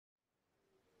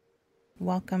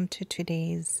Welcome to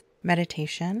today's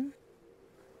meditation.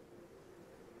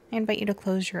 I invite you to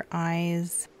close your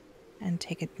eyes and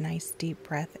take a nice deep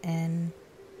breath in,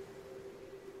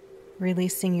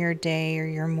 releasing your day or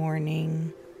your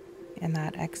morning in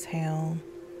that exhale.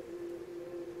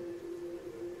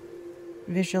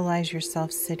 Visualize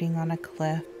yourself sitting on a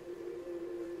cliff,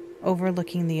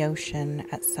 overlooking the ocean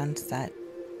at sunset.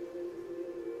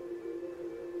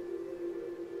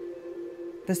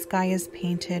 The sky is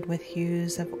painted with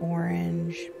hues of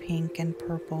orange, pink, and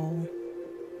purple.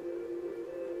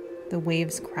 The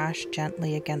waves crash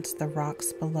gently against the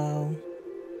rocks below.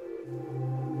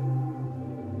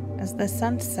 As the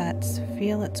sun sets,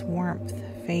 feel its warmth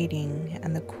fading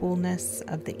and the coolness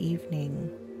of the evening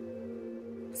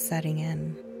setting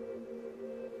in.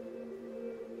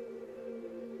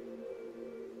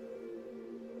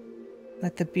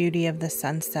 Let the beauty of the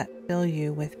sunset fill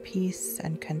you with peace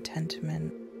and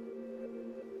contentment.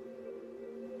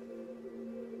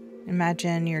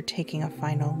 Imagine you're taking a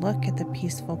final look at the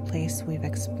peaceful place we've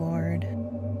explored.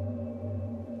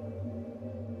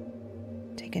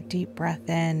 Take a deep breath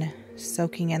in,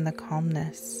 soaking in the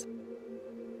calmness.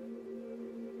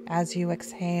 As you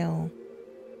exhale,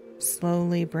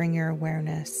 slowly bring your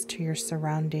awareness to your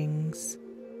surroundings.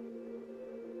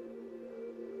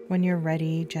 When you're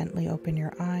ready, gently open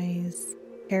your eyes,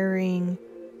 carrying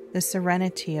the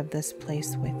serenity of this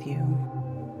place with you.